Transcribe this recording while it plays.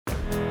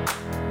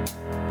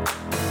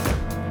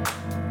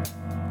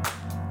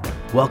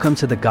Welcome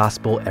to the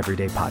Gospel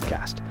Everyday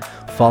Podcast,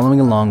 following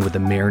along with the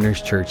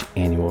Mariners Church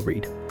annual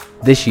read.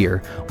 This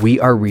year, we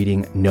are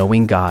reading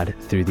Knowing God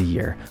Through the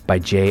Year by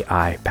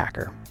J.I.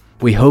 Packer.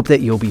 We hope that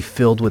you'll be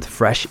filled with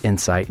fresh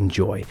insight and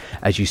joy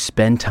as you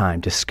spend time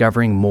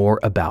discovering more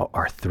about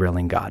our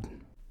thrilling God.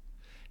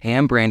 Hey,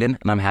 I'm Brandon,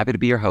 and I'm happy to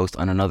be your host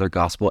on another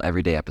Gospel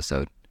Everyday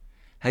episode.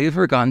 Have you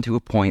ever gotten to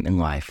a point in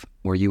life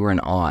where you were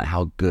in awe at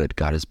how good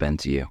God has been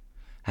to you?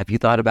 Have you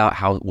thought about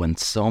how when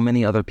so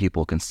many other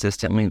people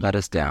consistently let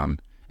us down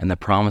and the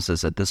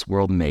promises that this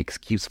world makes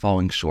keeps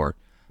falling short,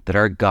 that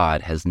our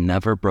God has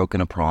never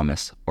broken a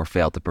promise or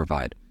failed to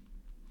provide?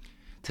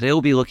 Today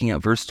we'll be looking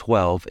at verse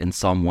 12 in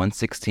Psalm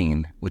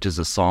 116, which is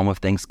a psalm of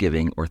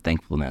thanksgiving or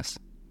thankfulness.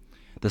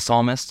 The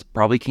psalmist,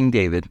 probably King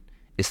David,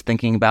 is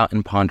thinking about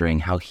and pondering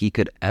how he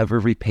could ever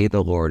repay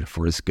the Lord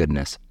for his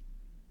goodness.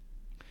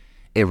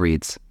 It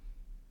reads,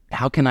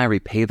 "How can I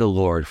repay the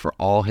Lord for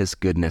all his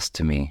goodness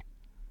to me?"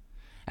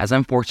 As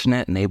I'm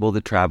fortunate and able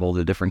to travel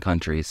to different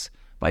countries,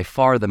 by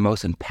far the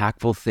most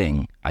impactful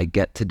thing I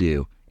get to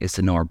do is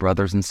to know our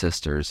brothers and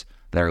sisters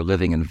that are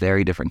living in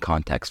very different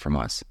contexts from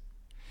us.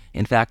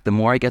 In fact, the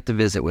more I get to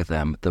visit with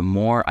them, the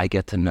more I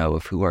get to know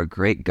of who our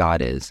great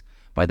God is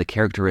by the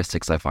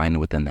characteristics I find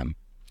within them.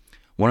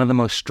 One of the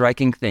most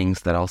striking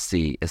things that I'll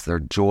see is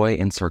their joy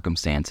in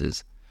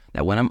circumstances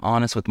that, when I'm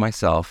honest with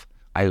myself,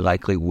 I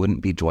likely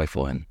wouldn't be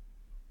joyful in.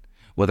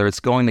 Whether it's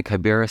going to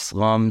Kibera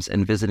slums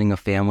and visiting a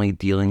family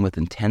dealing with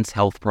intense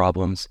health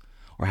problems,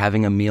 or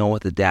having a meal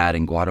with a dad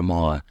in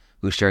Guatemala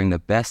who's sharing the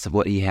best of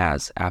what he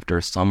has after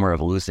a summer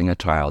of losing a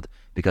child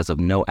because of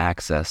no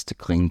access to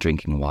clean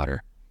drinking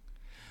water.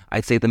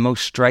 I'd say the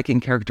most striking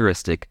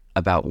characteristic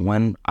about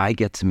when I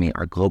get to meet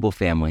our global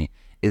family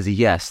is,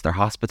 yes, their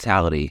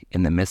hospitality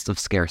in the midst of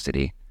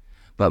scarcity,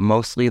 but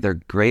mostly their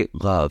great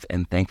love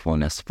and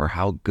thankfulness for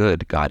how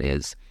good God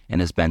is and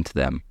has been to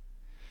them.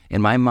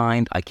 In my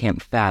mind, I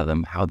can't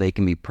fathom how they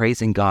can be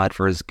praising God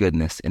for his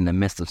goodness in the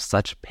midst of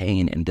such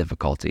pain and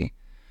difficulty.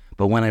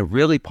 But when I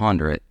really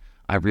ponder it,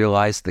 I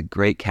realize the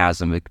great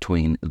chasm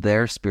between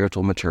their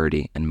spiritual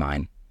maturity and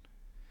mine.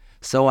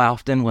 So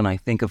often when I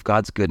think of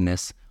God's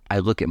goodness, I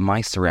look at my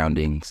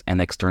surroundings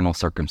and external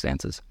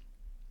circumstances.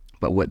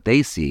 But what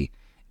they see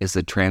is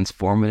the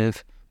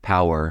transformative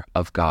power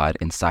of God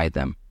inside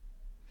them.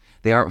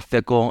 They aren't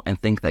fickle and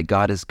think that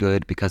God is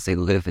good because they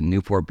live in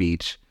Newport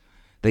Beach.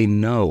 They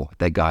know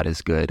that God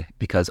is good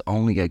because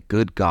only a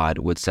good God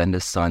would send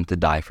his son to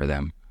die for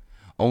them.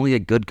 Only a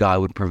good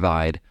God would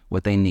provide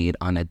what they need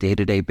on a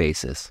day-to-day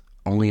basis.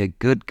 Only a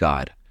good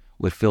God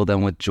would fill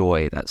them with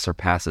joy that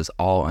surpasses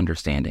all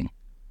understanding.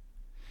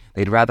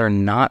 They'd rather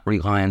not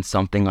rely on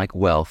something like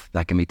wealth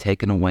that can be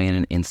taken away in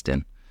an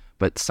instant,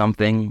 but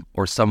something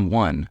or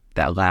someone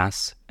that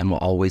lasts and will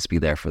always be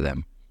there for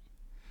them.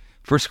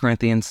 1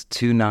 Corinthians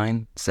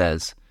 2:9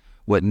 says,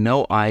 "What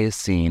no eye has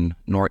seen,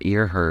 nor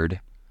ear heard,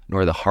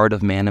 nor the heart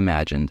of man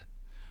imagined,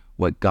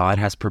 what God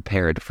has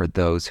prepared for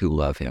those who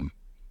love him."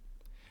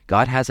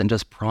 God hasn't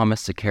just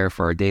promised to care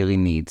for our daily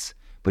needs,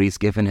 but he's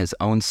given his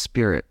own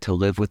spirit to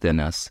live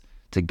within us,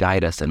 to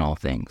guide us in all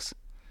things.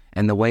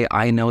 And the way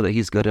I know that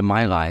he's good in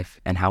my life,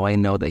 and how I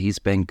know that he's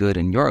been good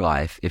in your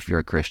life if you're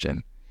a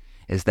Christian,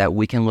 is that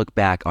we can look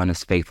back on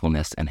his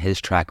faithfulness and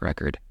his track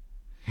record.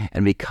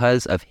 And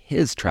because of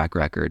his track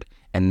record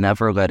and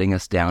never letting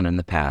us down in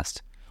the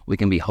past, we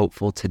can be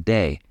hopeful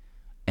today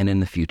and in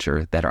the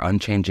future that our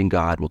unchanging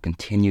God will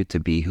continue to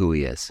be who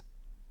he is.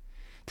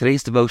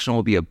 Today's devotional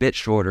will be a bit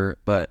shorter,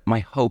 but my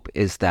hope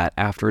is that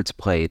after it's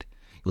played,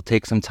 you'll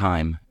take some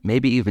time,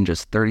 maybe even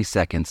just 30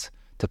 seconds,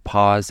 to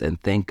pause and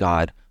thank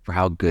God for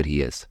how good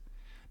he is.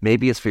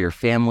 Maybe it's for your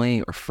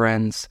family or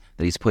friends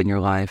that he's put in your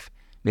life.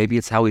 Maybe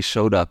it's how he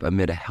showed up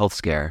amid a health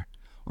scare.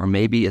 Or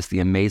maybe it's the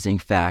amazing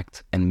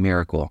fact and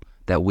miracle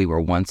that we were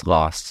once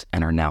lost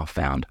and are now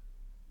found.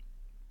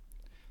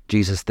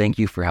 Jesus, thank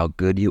you for how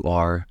good you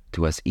are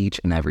to us each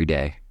and every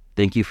day.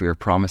 Thank you for your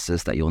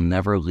promises that you'll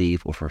never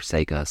leave or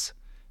forsake us.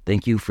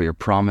 Thank you for your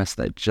promise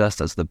that just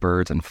as the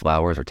birds and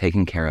flowers are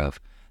taken care of,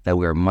 that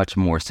we are much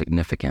more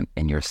significant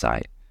in your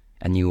sight,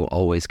 and you will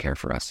always care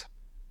for us.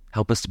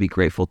 Help us to be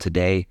grateful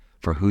today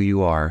for who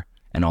you are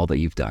and all that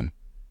you've done.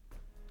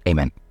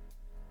 Amen.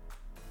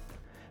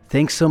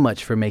 Thanks so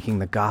much for making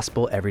the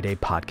Gospel Everyday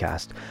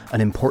Podcast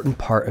an important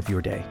part of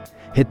your day.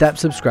 Hit that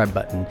subscribe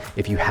button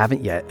if you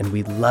haven't yet, and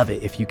we'd love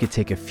it if you could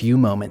take a few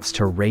moments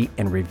to rate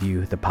and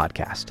review the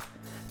podcast.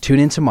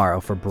 Tune in tomorrow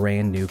for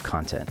brand new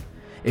content.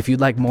 If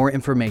you'd like more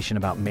information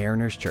about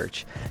Mariners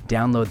Church,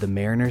 download the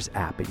Mariners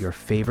app at your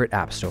favorite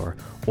app store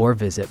or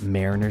visit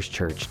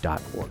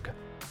marinerschurch.org.